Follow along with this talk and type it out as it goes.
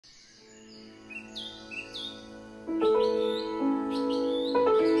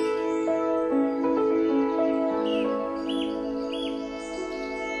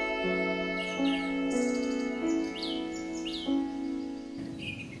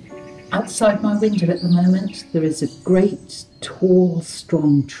Outside my window at the moment there is a great, tall,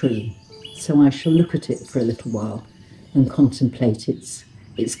 strong tree, so I shall look at it for a little while and contemplate its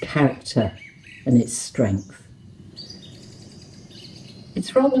character and its strength.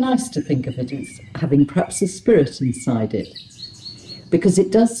 It's rather nice to think of it as having perhaps a spirit inside it, because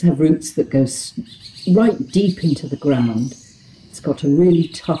it does have roots that go right deep into the ground. It's got a really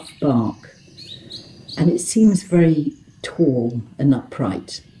tough bark, and it seems very tall and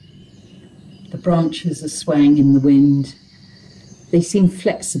upright. The branches are swaying in the wind. They seem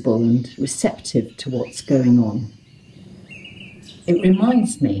flexible and receptive to what's going on. It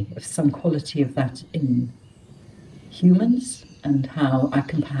reminds me of some quality of that in humans and how I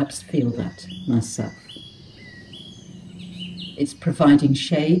can perhaps feel that myself. It's providing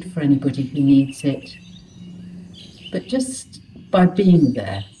shade for anybody who needs it, but just by being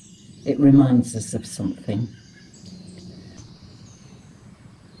there, it reminds us of something.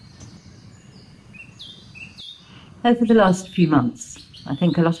 Over the last few months, I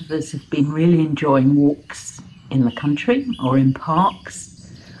think a lot of us have been really enjoying walks in the country or in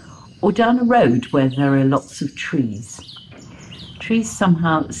parks or down a road where there are lots of trees. Trees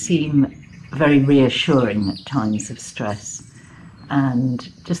somehow seem very reassuring at times of stress,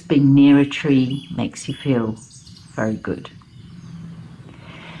 and just being near a tree makes you feel very good.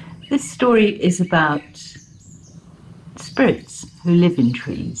 This story is about spirits who live in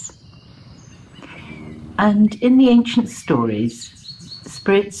trees. And in the ancient stories,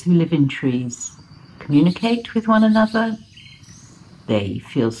 spirits who live in trees communicate with one another, they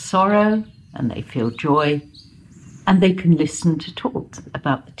feel sorrow and they feel joy, and they can listen to talk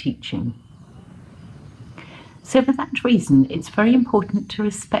about the teaching. So for that reason, it's very important to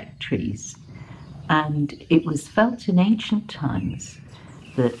respect trees. And it was felt in ancient times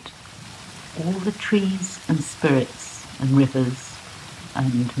that all the trees and spirits and rivers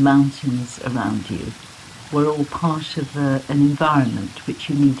and mountains around you were all part of an environment which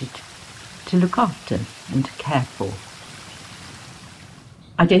you needed to look after and to care for.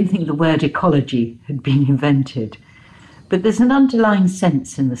 I don't think the word ecology had been invented, but there's an underlying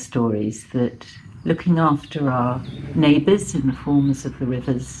sense in the stories that looking after our neighbours in the forms of the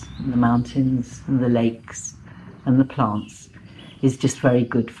rivers and the mountains and the lakes and the plants is just very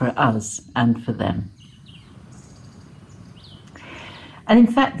good for us and for them. And in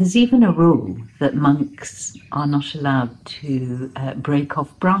fact, there's even a rule that monks are not allowed to break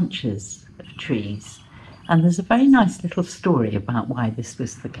off branches of trees. And there's a very nice little story about why this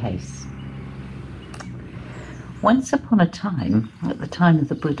was the case. Once upon a time, at the time of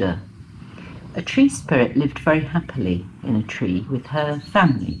the Buddha, a tree spirit lived very happily in a tree with her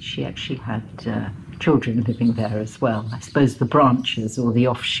family. She actually had children living there as well, I suppose the branches or the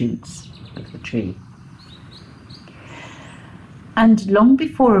offshoots of the tree. And long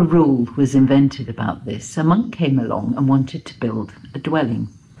before a rule was invented about this, a monk came along and wanted to build a dwelling.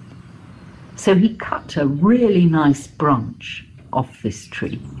 So he cut a really nice branch off this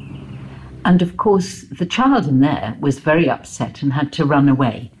tree. And of course, the child in there was very upset and had to run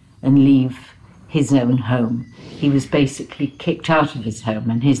away and leave his own home. He was basically kicked out of his home,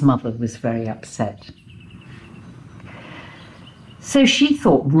 and his mother was very upset. So she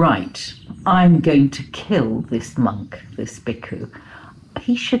thought, right, I'm going to kill this monk, this bhikkhu.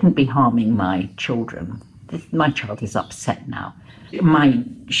 He shouldn't be harming my children. My child is upset now. My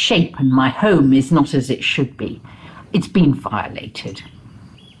shape and my home is not as it should be. It's been violated.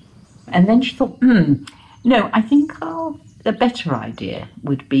 And then she thought, no, I think a better idea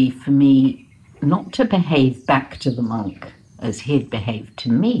would be for me not to behave back to the monk as he had behaved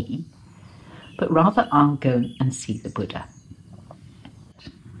to me, but rather I'll go and see the Buddha.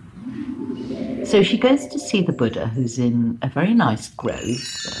 So she goes to see the Buddha, who's in a very nice grove,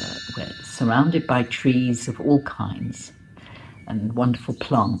 where it's surrounded by trees of all kinds and wonderful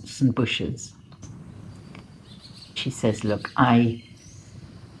plants and bushes. She says, look, I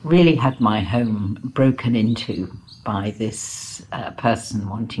really had my home broken into by this person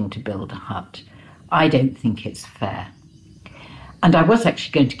wanting to build a hut. I don't think it's fair. And I was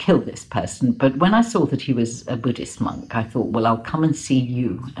actually going to kill this person, but when I saw that he was a Buddhist monk, I thought, well, I'll come and see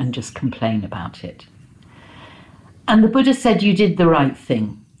you and just complain about it. And the Buddha said, you did the right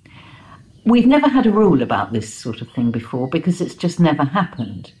thing. We've never had a rule about this sort of thing before because it's just never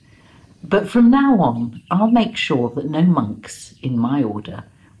happened. But from now on, I'll make sure that no monks in my order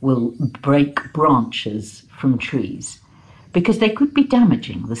will break branches from trees because they could be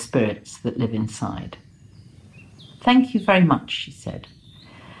damaging the spirits that live inside. Thank you very much, she said.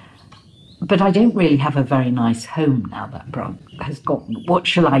 But I don't really have a very nice home now that branch has gone. What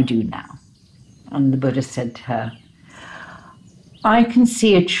shall I do now? And the Buddha said to her, I can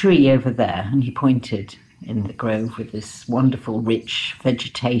see a tree over there, and he pointed in the grove with this wonderful rich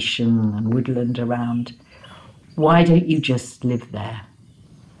vegetation and woodland around. Why don't you just live there?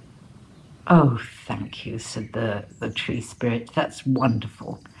 Oh, thank you, said the tree spirit. That's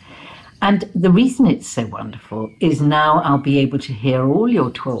wonderful. And the reason it's so wonderful is now I'll be able to hear all your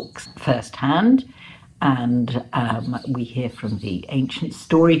talks firsthand. And we hear from the ancient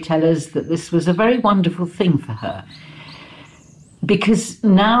storytellers that this was a very wonderful thing for her. Because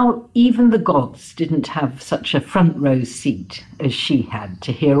now even the gods didn't have such a front row seat as she had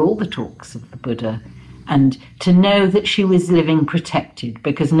to hear all the talks of the Buddha and to know that she was living protected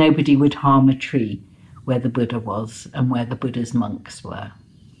because nobody would harm a tree where the Buddha was and where the Buddha's monks were.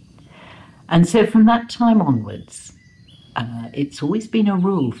 And so from that time onwards, it's always been a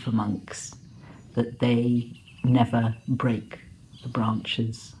rule for monks that they never break the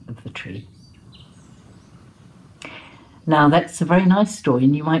branches of the tree. Now, that's a very nice story,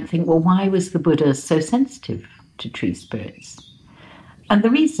 and you might think, well, why was the Buddha so sensitive to tree spirits? And the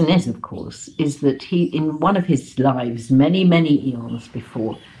reason is, of course, is that he, in one of his lives, many, many eons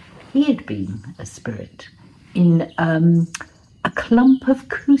before, he had been a spirit in a clump of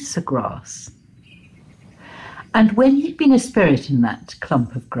kusa grass. And when he'd been a spirit in that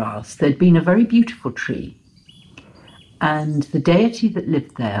clump of grass, there'd been a very beautiful tree. And the deity that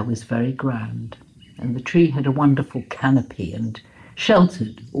lived there was very grand. And the tree had a wonderful canopy and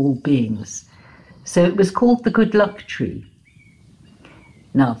sheltered all beings. So it was called the good luck tree.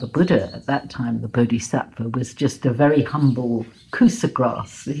 Now the Buddha at that time, the Bodhisatta, was just a very humble kusa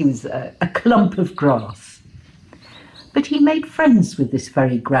grass. He was a clump of grass. But he made friends with this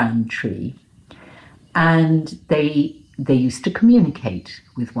very grand tree. And they used to communicate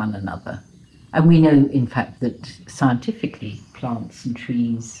with one another. And we know, in fact, that scientifically plants and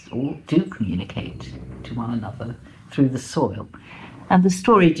trees all do communicate to one another through the soil. And the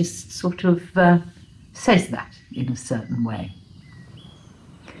story just sort of says that in a certain way.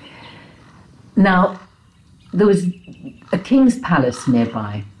 Now, there was a king's palace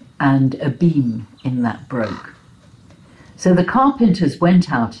nearby, and a beam in that broke. So the carpenters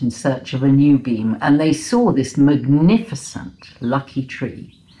went out in search of a new beam, and they saw this magnificent lucky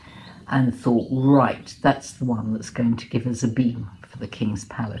tree and thought, right, that's the one that's going to give us a beam for the king's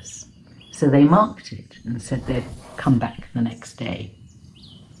palace. So they marked it and said they'd come back the next day.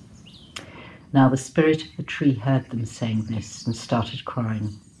 Now the spirit of the tree heard them saying this and started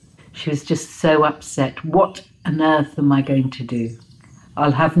crying. She was just so upset. What on earth am I going to do?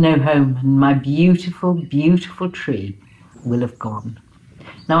 I'll have no home, and my beautiful, beautiful tree will have gone.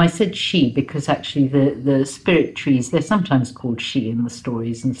 Now I said she because actually the spirit trees, they're sometimes called she in the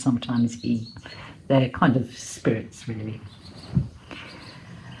stories and sometimes he. They're kind of spirits really.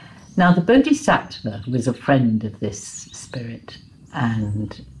 Now the Bodhisattva was a friend of this spirit,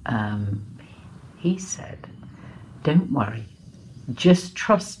 and he said, don't worry, just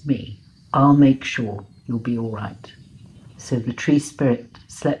trust me, I'll make sure you'll be all right. So the tree spirit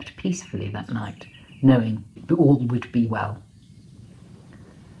slept peacefully that night, knowing all would be well.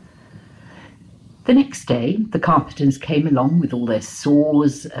 The next day, the carpenters came along with all their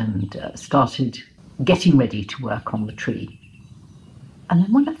saws and started getting ready to work on the tree. And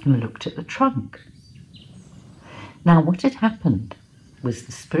then one of them looked at the trunk. Now, what had happened was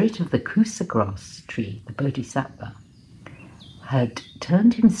the spirit of the kusa grass tree, the Bodhisattva, had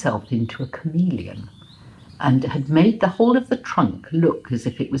turned himself into a chameleon and had made the whole of the trunk look as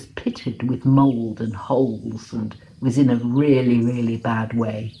if it was pitted with mould and holes and was in a really, really bad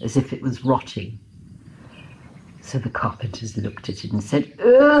way, as if it was rotting. So the carpenters looked at it and said,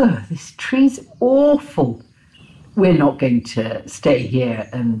 ugh, this tree's awful. We're not going to stay here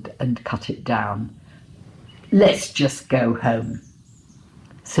and cut it down. Let's just go home.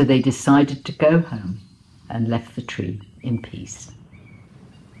 So they decided to go home and left the tree in peace.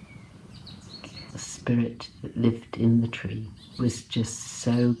 The spirit that lived in the tree was just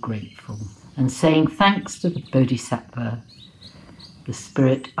so grateful. And saying thanks to the Bodhisattva, the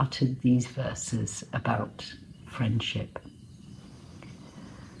spirit uttered these verses about friendship.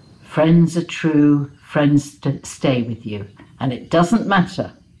 Friends are true, friends stay with you, and it doesn't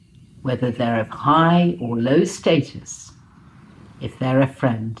matter whether they're of high or low status. If they're a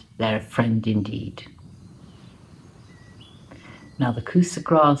friend indeed. Now the kusa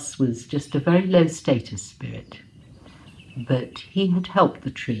grass was just a very low status spirit, but he had helped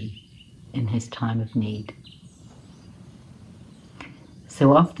the tree in his time of need.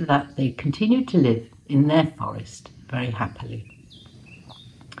 So after that they continued to live in their forest very happily.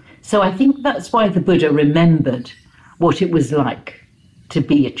 So I think that's why the Buddha remembered what it was like to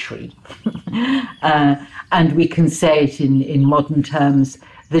be a tree. And we can say it in modern terms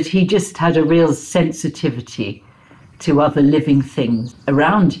that he just had a real sensitivity to other living things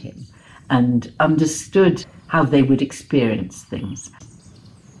around him and understood how they would experience things.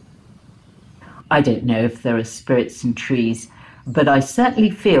 I don't know if there are spirits in trees, but I certainly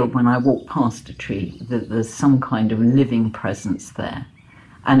feel when I walk past a tree that there's some kind of living presence there.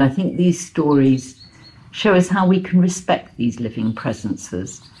 And I think these stories show us how we can respect these living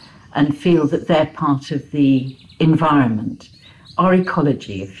presences and feel that they're part of the environment, our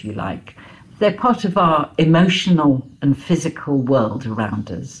ecology, if you like. They're part of our emotional and physical world around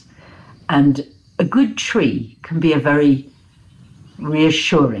us. And a good tree can be a very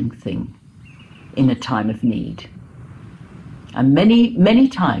reassuring thing in a time of need. And many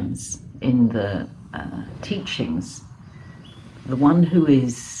times in the teachings, the one who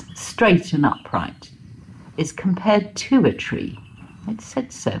is straight and upright is compared to a tree. It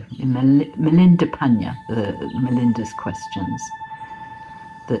said so in Melinda Panya, Melinda's questions,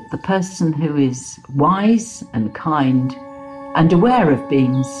 that the person who is wise and kind and aware of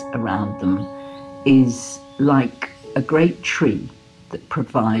beings around them is like a great tree that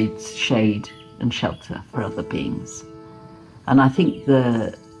provides shade and shelter for other beings. And I think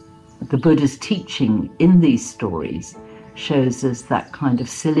the Buddha's teaching in these stories shows us that kind of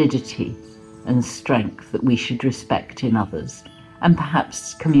solidity and strength that we should respect in others and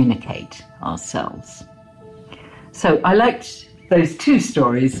perhaps communicate ourselves. So I liked those two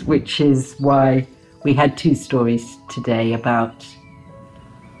stories, which is why we had two stories today about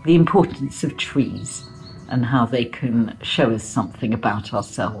the importance of trees and how they can show us something about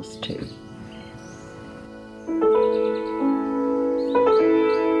ourselves too.